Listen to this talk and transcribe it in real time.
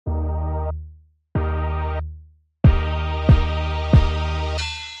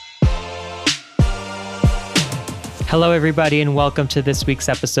Hello, everybody, and welcome to this week's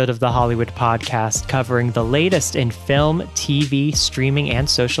episode of the Hollywood Podcast, covering the latest in film, TV, streaming, and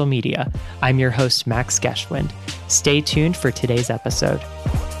social media. I'm your host, Max Geschwind. Stay tuned for today's episode.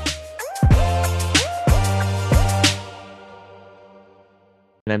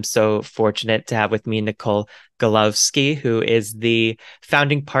 And I'm so fortunate to have with me Nicole Galovski, who is the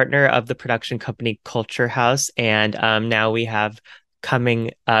founding partner of the production company Culture House. And now we have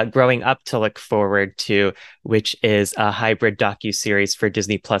growing up to look forward to, which is a hybrid docuseries for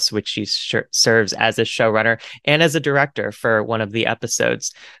Disney Plus, which she serves as a showrunner and as a director for one of the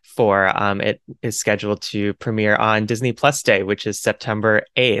episodes. It is scheduled to premiere on Disney Plus Day, which is September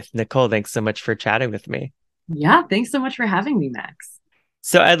 8th. Nicole, thanks so much for chatting with me. Yeah, thanks so much for having me, Max.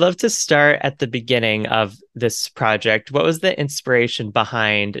 So I'd love to start at the beginning of this project. What was the inspiration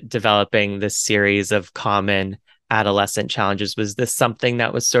behind developing this series of common adolescent challenges? Was this something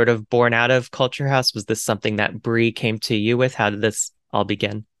that was sort of born out of Culture House? Was this something that Bree came to you with? How did this all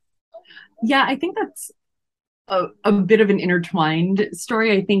begin? Yeah, I think that's a bit of an intertwined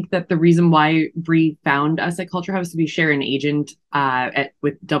story. I think that the reason why Bree found us at Culture House, we share an agent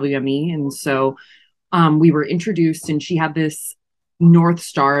with WME. And so we were introduced, and she had this North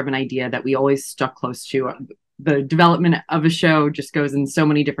Star of an idea that we always stuck close to. The development of a show just goes in so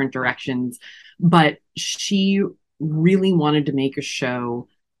many different directions, but she really wanted to make a show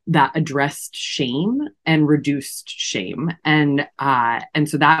that addressed shame and reduced shame. And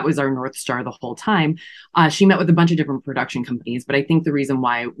so that was our North Star the whole time. She met with a bunch of different production companies, but I think the reason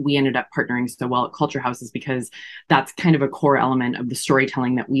why we ended up partnering so well at Culture House is because that's kind of a core element of the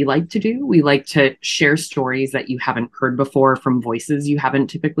storytelling that we like to do. We like to share stories that you haven't heard before from voices you haven't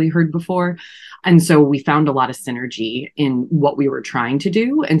typically heard before. And so we found a lot of synergy in what we were trying to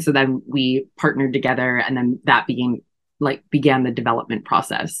do. And so then we partnered together, and then that began the development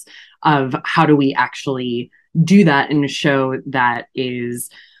process of how do we actually do that in a show that is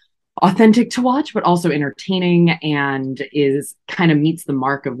authentic to watch, but also entertaining and is kind of meets the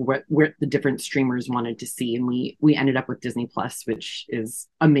mark of what the different streamers wanted to see. And we ended up with Disney Plus, which is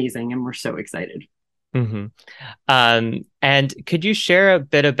amazing. And we're so excited. Mm-hmm. And could you share a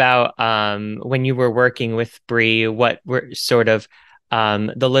bit about when you were working with Bree, what were sort of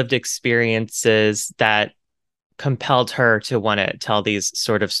the lived experiences that compelled her to want to tell these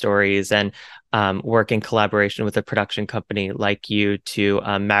sort of stories and work in collaboration with a production company like you to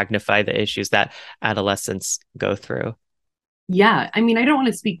magnify the issues that adolescents go through? Yeah, I mean, I don't want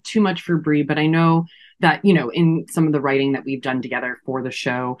to speak too much for Bree, but I know that, in some of the writing that we've done together for the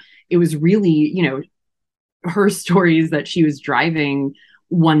show, it was really, her stories that she was driving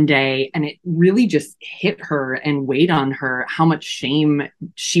one day, and it really just hit her and weighed on her how much shame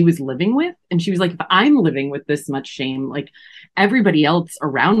she was living with. And she was like, if I'm living with this much shame, like everybody else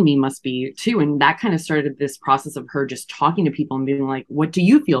around me must be too. And that kind of started this process of her just talking to people and being like, what do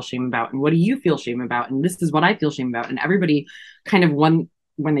you feel shame about? And what do you feel shame about? And this is what I feel shame about. And everybody kind of when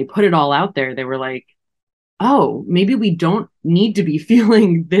they put it all out there, they were like, oh, maybe we don't need to be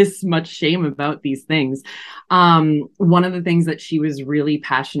feeling this much shame about these things. One of the things that she was really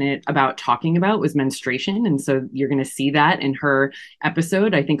passionate about talking about was menstruation. And so you're going to see that in her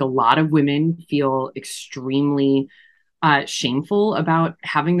episode. I think a lot of women feel extremely shameful about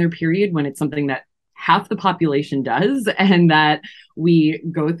having their period when it's something that half the population does, and that we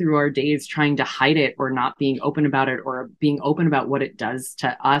go through our days trying to hide it or not being open about it, or being open about what it does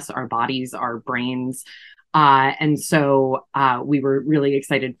to us, our bodies, our brains. And so we were really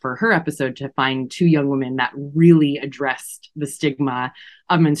excited for her episode to find two young women that really addressed the stigma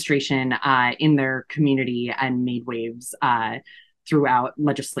of menstruation in their community and made waves throughout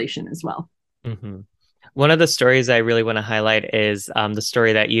legislation as well. Mm-hmm. One of the stories I really want to highlight is the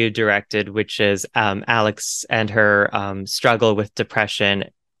story that you directed, which is Alex and her struggle with depression.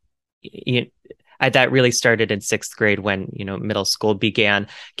 That really started in sixth grade when, middle school began.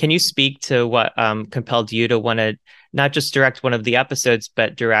 Can you speak to what compelled you to want to not just direct one of the episodes,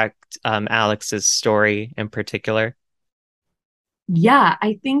 but direct Alex's story in particular? Yeah,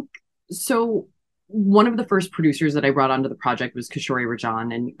 I think so. One of the first producers that I brought onto the project was Kishori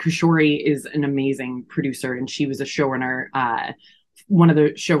Rajan, and Kishori is an amazing producer, and she was a showrunner, one of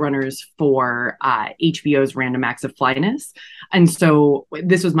the showrunners for HBO's Random Acts of Flyness. And so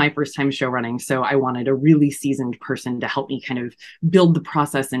this was my first time showrunning, so I wanted a really seasoned person to help me kind of build the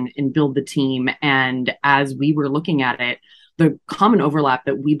process and build the team. And as we were looking at it, the common overlap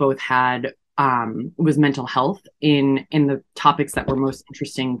that we both had was mental health in the topics that were most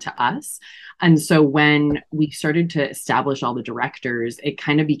interesting to us. And so when we started to establish all the directors, it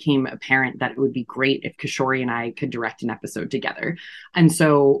kind of became apparent that it would be great if Kishori and I could direct an episode together. And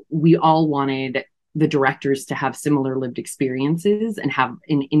so we all wanted the directors to have similar lived experiences and have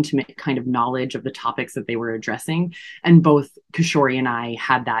an intimate kind of knowledge of the topics that they were addressing. And both Kishori and I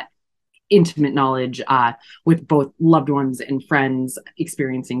had that intimate knowledge with both loved ones and friends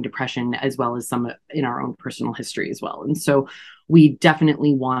experiencing depression, as well as some in our own personal history as well. And so we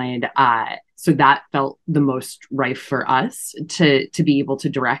definitely wanted, so that felt the most rife for us to be able to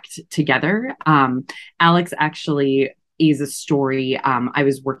direct together. Alex actually is a story. I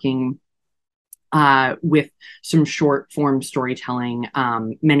was working with some short form storytelling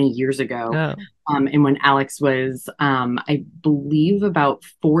many years ago. Oh, And when Alex was, I believe, about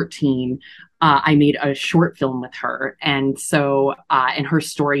 14, I made a short film with her. And so, and her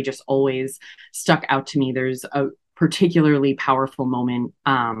story just always stuck out to me. There's a particularly powerful moment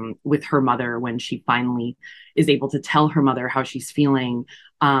with her mother when she finally is able to tell her mother how she's feeling.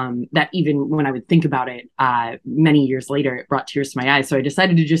 That even when I would think about it many years later, it brought tears to my eyes. So I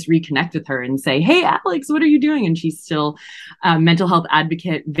decided to just reconnect with her and say, "Hey, Alex, what are you doing?" And she's still a mental health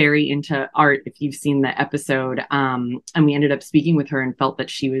advocate, very into art, if you've seen the episode. And we ended up speaking with her and felt that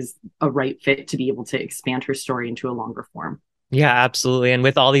she was a right fit to be able to expand her story into a longer form. yeah, absolutely. And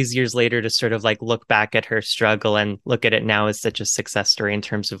with all these years later to sort of like look back at her struggle and look at it now as such a success story in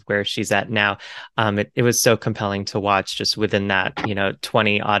terms of where she's at now, it was so compelling to watch just within that,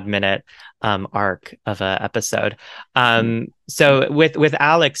 20 odd minute arc of a episode. So with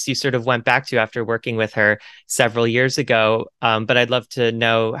Alex, you sort of went back to after working with her several years ago. But I'd love to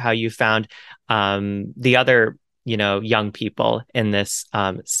know how you found the other, young people in this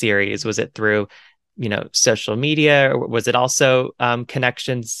series. Was it through social media, or was it also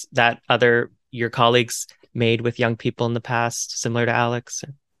connections that your colleagues made with young people in the past, similar to Alex?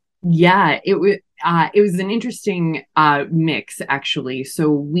 Yeah, it was an interesting mix actually.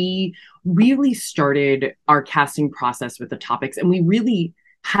 So we really started our casting process with the topics, and we really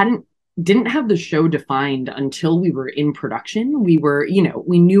hadn't didn't have the show defined until we were in production. We were,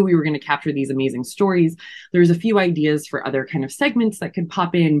 we knew we were going to capture these amazing stories. There's a few ideas for other kind of segments that could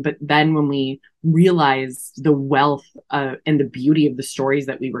pop in, but then when we realized the wealth and the beauty of the stories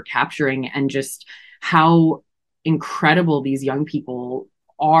that we were capturing and just how incredible these young people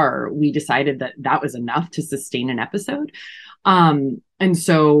are, we decided that that was enough to sustain an episode. And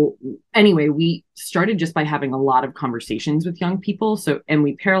so anyway, we started just by having a lot of conversations with young people. So, and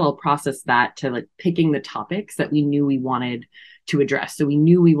we parallel processed that to like picking the topics that we knew we wanted to address. So we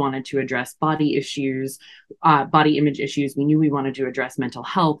knew we wanted to address body issues, body image issues. We knew we wanted to address mental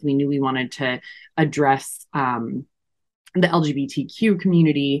health. We knew we wanted to address the LGBTQ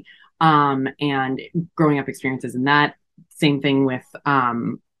community and growing up experiences in that. Same thing with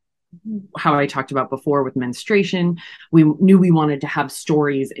how I talked about before with menstruation. We knew we wanted to have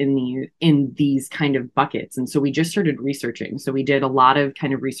stories in these kind of buckets. And so we just started researching. So we did a lot of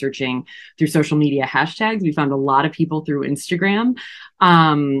kind of researching through social media hashtags. We found a lot of people through Instagram.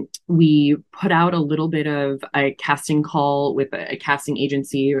 We put out a little bit of a casting call with a casting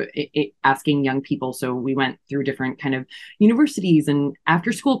agency asking young people. So we went through different kind of universities and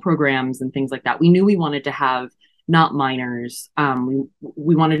after school programs and things like that. We knew we wanted to have not minors.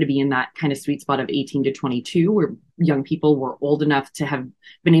 We wanted to be in that kind of sweet spot of 18 to 22, where young people were old enough to have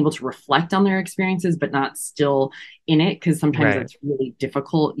been able to reflect on their experiences, but not still in it, because sometimes Right. that's really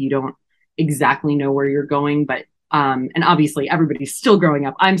difficult. You don't exactly know where you're going, but and obviously everybody's still growing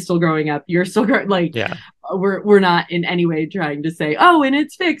up. I'm still growing up. You're still growing. Like Yeah. we're not in any way trying to say, oh, and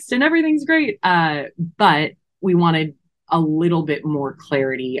it's fixed and everything's great. But we wanted a little bit more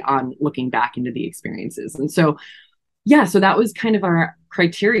clarity on looking back into the experiences. And so, yeah, so that was kind of our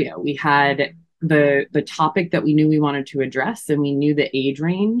criteria. We had the topic that we knew we wanted to address, and we knew the age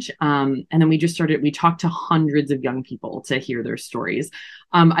range. And then we talked to hundreds of young people to hear their stories.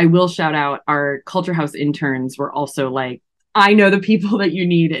 I will shout out our Culture House interns were also like, I know the people that you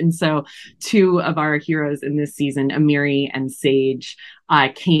need. And so two of our heroes in this season, Amiri and Sage,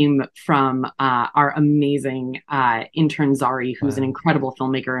 came from our amazing intern Zari, who's an Wow. incredible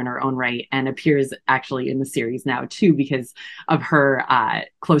filmmaker in her own right and appears actually in the series now too because of her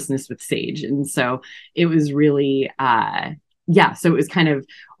closeness with Sage. And so it was really yeah, so it was kind of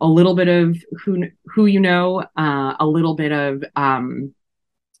a little bit of who a little bit of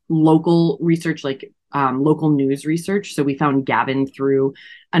local research, like local news research. So we found Gavin through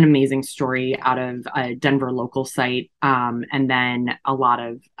an amazing story out of a Denver local site, and then a lot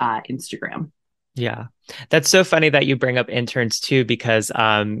of Instagram. Yeah. That's so funny that you bring up interns too, because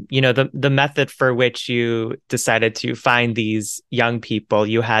the method for which you decided to find these young people,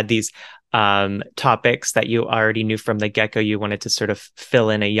 you had these topics that you already knew from the get-go you wanted to sort of fill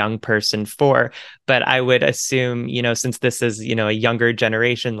in a young person for. But I would assume, since this is, a younger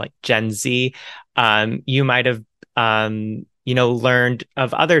generation like Gen Z, you might have learned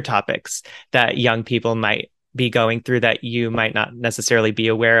of other topics that young people might be going through that you might not necessarily be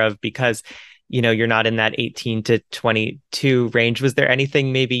aware of because you're not in that 18 to 22 range. Was there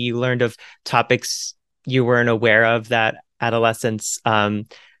anything maybe you learned of topics you weren't aware of that adolescents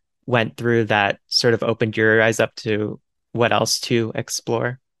went through that sort of opened your eyes up to what else to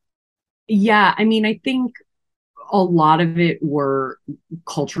explore? Yeah, I mean, I think a lot of it were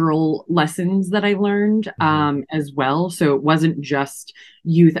cultural lessons that I learned Mm-hmm. as well. So it wasn't just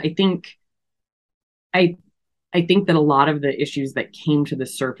youth. I I think that a lot of the issues that came to the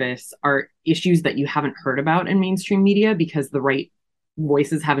surface are issues that you haven't heard about in mainstream media because the right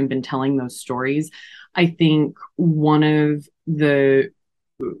voices haven't been telling those stories. I think one of the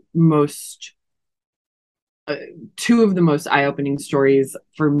most uh, two of the most eye-opening stories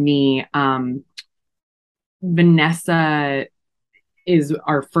for me, Vanessa is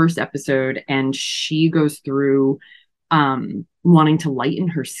our first episode, and she goes through wanting to lighten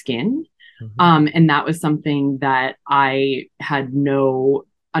her skin. Mm-hmm. And that was something that I had no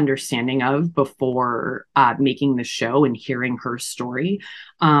understanding of before making the show and hearing her story.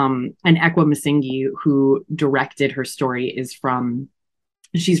 And Ekwa Masingi, who directed her story,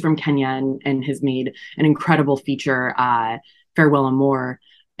 she's from Kenya and has made an incredible feature, Farewell Amor.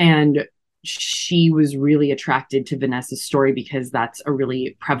 And she was really attracted to Vanessa's story because that's a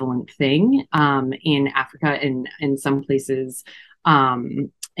really prevalent thing in Africa and in some places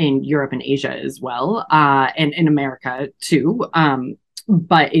in Europe and Asia as well, and in America too.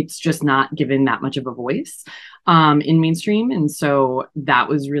 But it's just not given that much of a voice in mainstream. And so that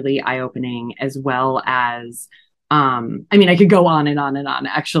was really eye opening, as well as I mean, I could go on and on and on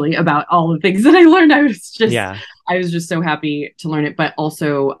actually about all the things that I learned. Yeah. I was just so happy to learn it. But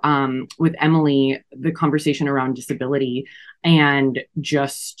also with Emily, the conversation around disability and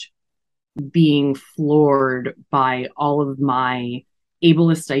just being floored by all of my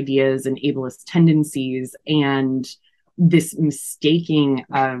ableist ideas and ableist tendencies, and this mistaking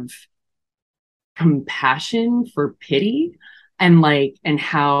of compassion for pity, and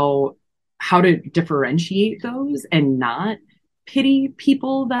how to differentiate those and not pity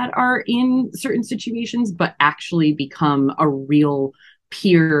people that are in certain situations but actually become a real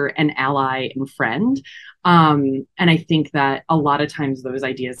peer and ally and friend. And I think that a lot of times those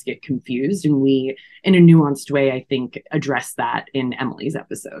ideas get confused, and we, in a nuanced way, I think, address that in Emily's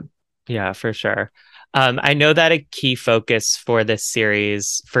episode. Yeah, for sure. I know that a key focus for this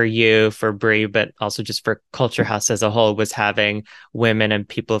series, for you, for Brie, but also just for Culture House as a whole, was having women and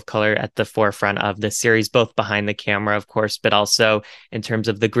people of color at the forefront of the series, both behind the camera, of course, but also in terms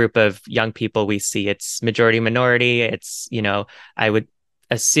of the group of young people we see. It's majority minority. It's, I would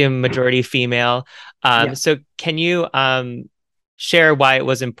assume majority female. Yeah. So can you share why it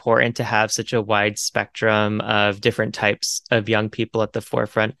was important to have such a wide spectrum of different types of young people at the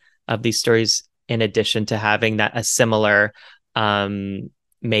forefront of these stories, in addition to having that a similar um,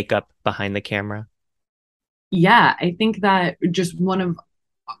 makeup behind the camera? Yeah, I think that just one of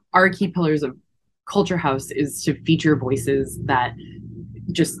our key pillars of Culture House is to feature voices that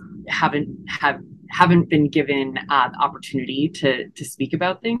just haven't been given the opportunity to speak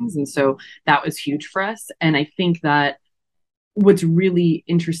about things, and so that was huge for us. And I think that what's really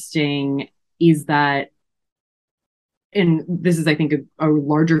interesting is that, and this is, I think, a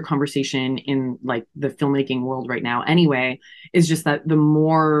larger conversation in like the filmmaking world right now anyway, is just that the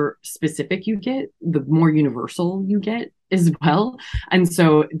more specific you get, the more universal you get as well. And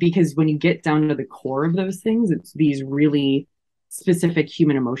so because when you get down to the core of those things, it's these really specific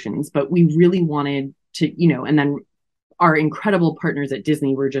human emotions. But we really wanted to, and then our incredible partners at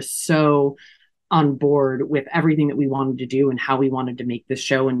Disney were just so on board with everything that we wanted to do and how we wanted to make this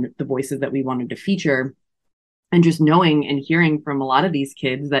show and the voices that we wanted to feature. And just knowing and hearing from a lot of these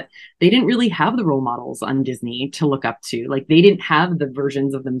kids that they didn't really have the role models on Disney to look up to. Like, they didn't have the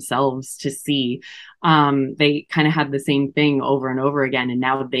versions of themselves to see. They kind of had the same thing over and over again. And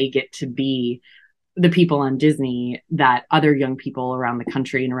now they get to be the people on Disney that other young people around the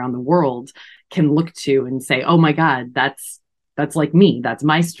country and around the world can look to and say, oh my God, that's like me. That's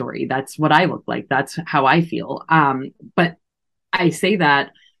my story. That's what I look like. That's how I feel. But I say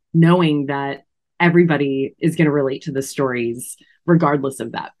that knowing that everybody is going to relate to the stories regardless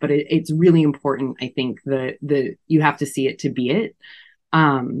of that. But it's really important, I think, the you have to see it to be it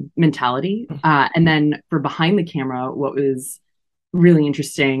mentality. And then for behind the camera, what was really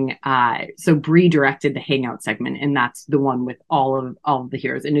interesting, so Brie directed the hangout segment, and that's the one with all of the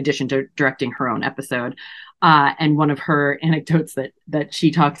heroes, in addition to directing her own episode. And one of her anecdotes that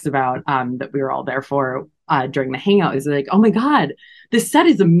she talks about, that we were all there for during the hangout, is like, oh my God, this set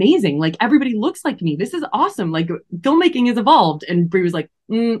is amazing. Like, everybody looks like me. This is awesome. Like, filmmaking has evolved. And Brie was like,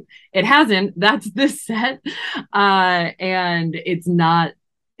 it hasn't. That's this set. And it's not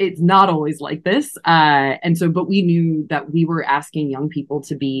always like this. And so, but we knew that we were asking young people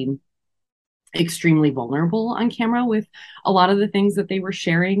to be extremely vulnerable on camera with a lot of the things that they were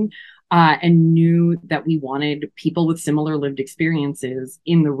sharing, and knew that we wanted people with similar lived experiences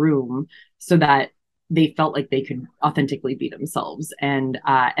in the room so that they felt like they could authentically be themselves. And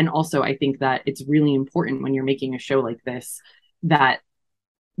also, I think that it's really important when you're making a show like this that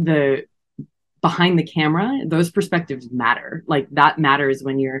the behind the camera, those perspectives matter. Like, that matters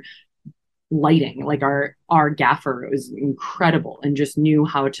when you're lighting. Like, our gaffer was incredible and just knew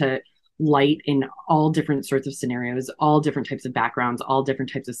how to light in all different sorts of scenarios, all different types of backgrounds, all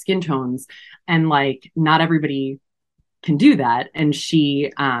different types of skin tones. And like, not everybody can do that. And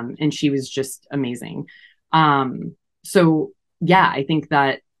she was just amazing. So yeah, I think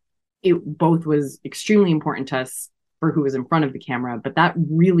that it both was extremely important to us for who was in front of the camera, but that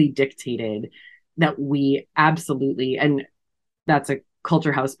really dictated that we absolutely, and that's a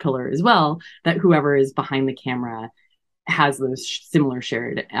culture house pillar as well, that whoever is behind the camera has those similar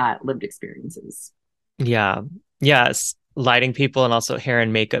shared lived experiences. Yeah. Yes. Lighting people and also hair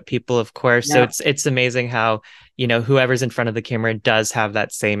and makeup people, of course. So Yeah, it's amazing how, whoever's in front of the camera does have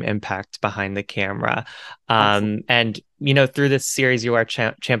that same impact behind the camera. absolutely. And through this series, you are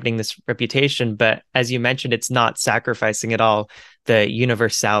championing this reputation, but as you mentioned, it's not sacrificing at all the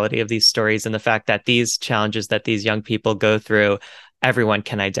universality of these stories and the fact that these challenges that these young people go through, everyone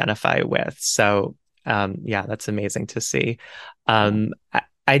can identify with. So yeah, that's amazing to see. Yeah.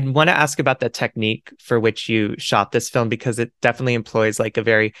 I want to ask about the technique for which you shot this film, because it definitely employs like a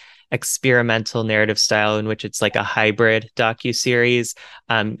very experimental narrative style in which it's like a hybrid docu-series.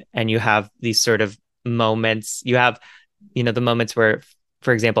 And you have these sort of moments. You have, the moments where,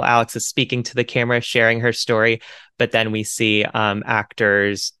 for example, Alex is speaking to the camera, sharing her story, but then we see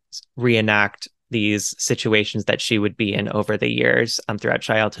actors reenact these situations that she would be in over the years, throughout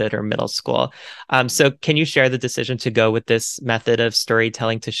childhood or middle school. So can you share the decision to go with this method of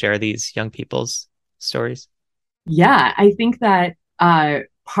storytelling to share these young people's stories? Yeah, I think that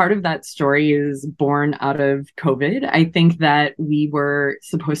part of that story is born out of COVID. I think that we were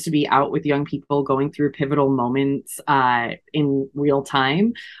supposed to be out with young people going through pivotal moments in real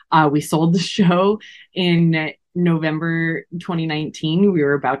time. We sold the show in November 2019. We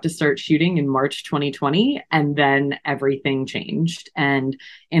were about to start shooting in March 2020, and then everything changed. And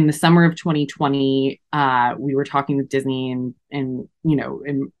in the summer of 2020, we were talking with Disney, and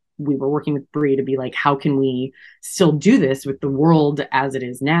we were working with Brie to be like, how can we still do this with the world as it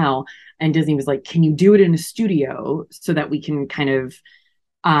is now? And Disney was like, can you do it in a studio so that we can kind of,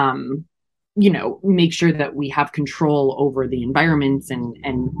 make sure that we have control over the environments and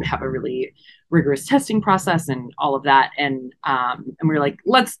have a really rigorous testing process and all of that. And we were like,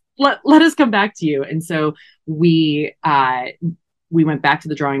 let us come back to you. And so we went back to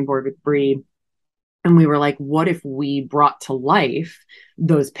the drawing board with Brie. And we were like, what if we brought to life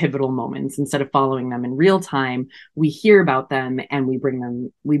those pivotal moments instead of following them in real time? We hear about them and we bring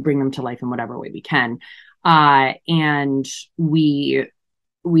them to life in whatever way we can. And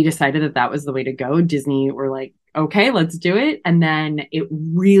we decided that that was the way to go. Disney were like, okay, let's do it. And then it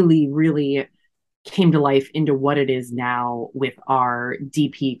really, really came to life into what it is now with our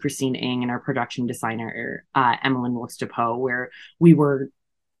DP, Christine Ng, and our production designer, Emmeline Wilkes-Depeau, where we were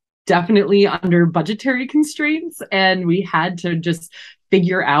definitely under budgetary constraints, and we had to just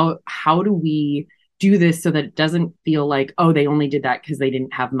figure out, how do we do this so that it doesn't feel like, oh, they only did that because they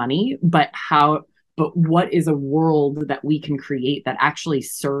didn't have money, but what is a world that we can create that actually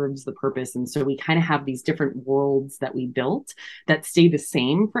serves the purpose? And so we kind of have these different worlds that we built that stay the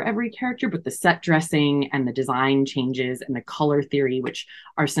same for every character, but the set dressing and the design changes, and the color theory, which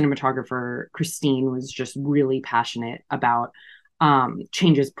our cinematographer Christine was just really passionate about,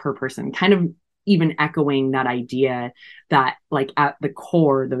 changes per person, kind of even echoing that idea that, like, at the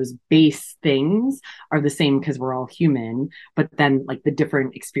core, those base things are the same because we're all human, but then like the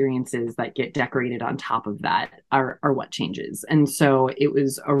different experiences that get decorated on top of that are what changes. And so it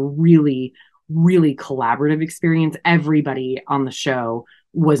was a really, really collaborative experience. Everybody on the show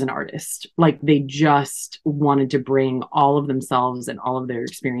was an artist. Like, they just wanted to bring all of themselves and all of their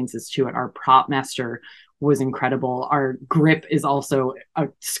experiences to it. Our prop master was incredible. Our grip is also a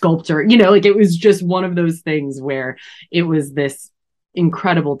sculptor. Like, it was just one of those things where it was this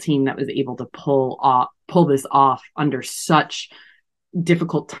incredible team that was able to pull this off under such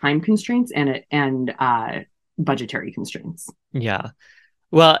difficult time constraints and budgetary constraints. Yeah.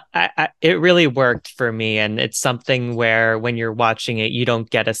 Well, it really worked for me, and it's something where when you're watching it, you don't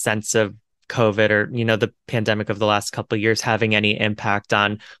get a sense of COVID or, the pandemic of the last couple of years having any impact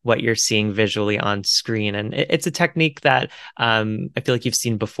on what you're seeing visually on screen. And it's a technique that I feel like you've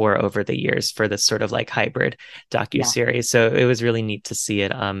seen before over the years for this sort of like hybrid Yeah. docuseries. So it was really neat to see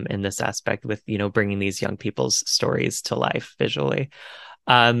it in this aspect with, bringing these young people's stories to life visually.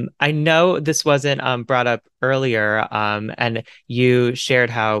 I know this wasn't brought up earlier, and you shared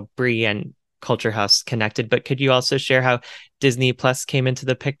how Bree and Culture House connected, but could you also share how Disney Plus came into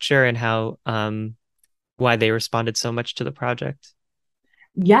the picture and how why they responded so much to the project?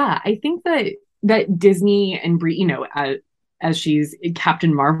 Yeah, I think that Disney and Brie, as she's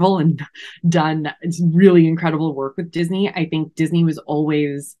Captain Marvel and done really incredible work with Disney, I think Disney was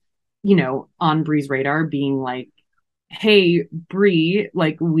always, on Brie's radar, being like, "Hey, Brie,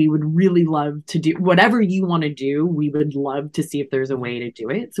 like we would really love to do whatever you want to do. We would love to see if there's a way to do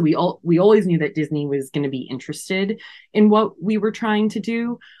it." So we always knew that Disney was going to be interested in what we were trying to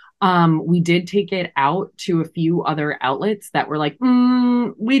do. We did take it out to a few other outlets that were like,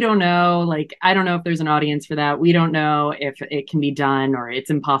 we don't know. Like, I don't know if there's an audience for that. We don't know if it can be done or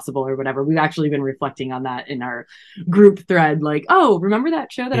it's impossible or whatever. We've actually been reflecting on that in our group thread. Like, oh, remember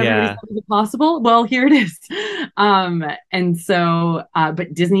that show that everybody Yeah. said was impossible? Well, here it is. And so,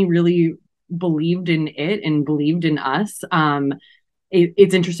 but Disney really believed in it and believed in us.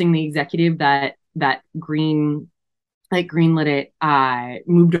 It's interesting, the executive that greenlit it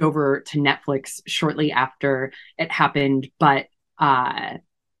moved over to Netflix shortly after it happened, but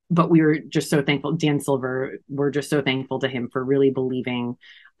we were just so thankful. Dan Silver, we're just so thankful to him for really believing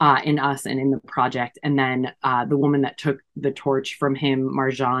in us and in the project. And then the woman that took the torch from him,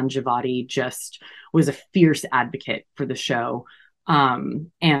 Marjan Javadi, just was a fierce advocate for the show,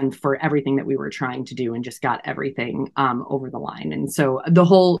 and for everything that we were trying to do, and just got everything over the line. And so the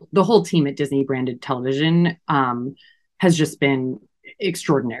whole team at Disney Branded Television has just been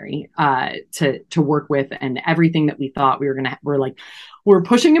extraordinary to work with, and everything that we thought we were gonna, we're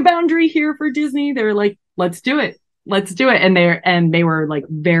pushing a boundary here for Disney. They're like, let's do it, and they were like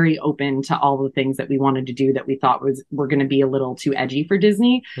very open to all the things that we wanted to do that we thought were going to be a little too edgy for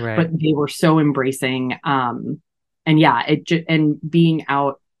Disney, Right. but they were so embracing. And yeah, and being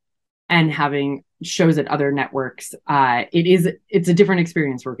out and having shows at other networks, it's a different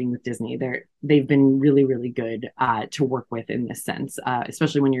experience working with Disney. They've been really, really good to work with in this sense,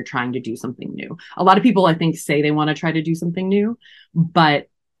 especially when you're trying to do something new. A lot of people, I think, say they want to try to do something new, but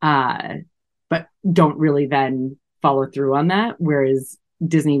uh, but don't really then follow through on that. Whereas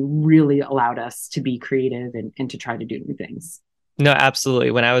Disney really allowed us to be creative and to try to do new things. No,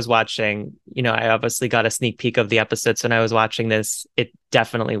 absolutely. When I was watching, I obviously got a sneak peek of the episodes when I was watching this. It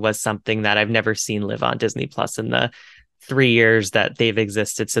definitely was something that I've never seen live on Disney Plus in the 3 years that they've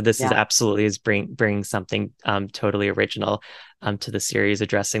existed. So this is Yeah. absolutely is bringing something totally original to the series,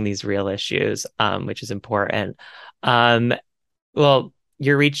 addressing these real issues, which is important. Um, well,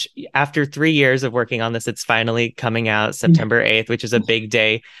 your reach after 3 years of working on this, it's finally coming out September 8th, which is a big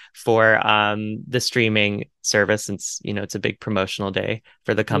day for the streaming service, since it's a big promotional day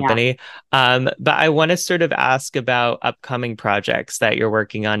for the Yeah. company. But I want to sort of ask about upcoming projects that you're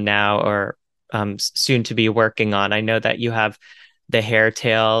working on now or soon to be working on. I know that you have the Hair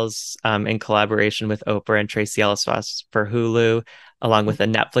Tales in collaboration with Oprah and Tracy Ellis Ross for Hulu, along with a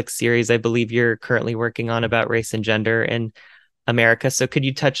Netflix series I believe you're currently working on about race and gender in America. So could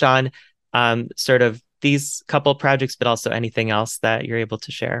you touch on sort of these couple projects, but also anything else that you're able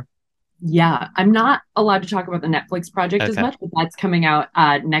to share? Yeah, I'm not allowed to talk about the Netflix project as Okay. much, but that's coming out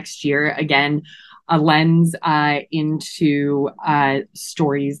next year. Again, a lens into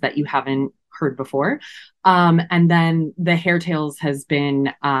stories that you haven't heard before. And then the Hair Tales has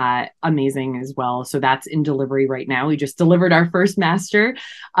been amazing as well. So that's in delivery right now. We just delivered our first master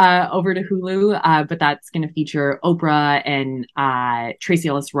over to Hulu, but that's going to feature Oprah and Tracy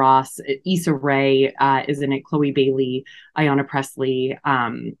Ellis Ross. Issa Rae is in it, Chloe Bailey, Ayanna Presley.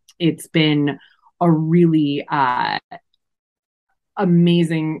 It's been a really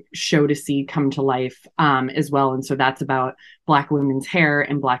amazing show to see come to life, as well. And so that's about Black women's hair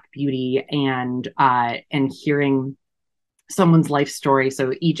and Black beauty, and hearing someone's life story.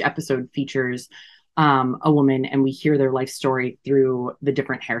 So each episode features a woman, and we hear their life story through the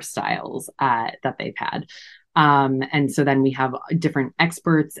different hairstyles that they've had. And so then we have different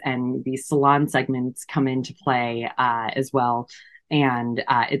experts, and these salon segments come into play as well. And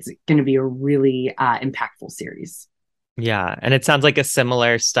it's going to be a really impactful series. Yeah, and it sounds like a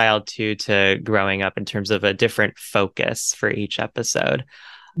similar style too to Growing Up in terms of a different focus for each episode,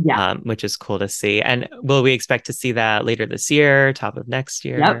 Yeah. which is cool to see. And will we expect to see that later this year, top of next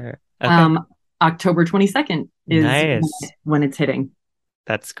Yep. year? Okay, October 22nd is nice. when it's hitting.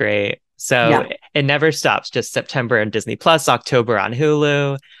 That's great. So Yeah. it never stops, just September on Disney Plus, October on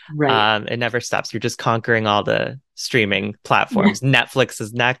Hulu. Right. It never stops. You're just conquering all the streaming platforms. Netflix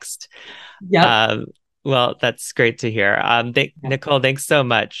is next. Yep. Um, well, that's great to hear. Nicole, thanks so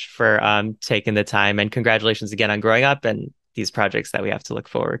much for taking the time, and congratulations again on Growing Up and these projects that we have to look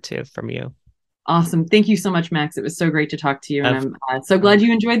forward to from you. Awesome. Thank you so much, Max. It was so great to talk to you. And Of, I'm so glad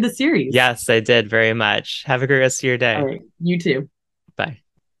you enjoyed the series. yes, I did very much. Have a great rest of your All day. right. You too. Bye.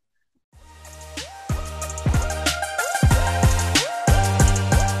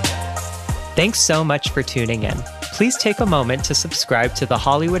 Thanks so much for tuning in. Please take a moment to subscribe to the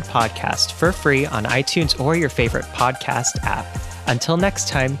Hollywood Podcast for free on iTunes or your favorite podcast app. Until next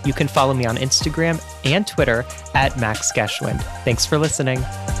time, you can follow me on Instagram and Twitter at Max Geschwind. Thanks for listening.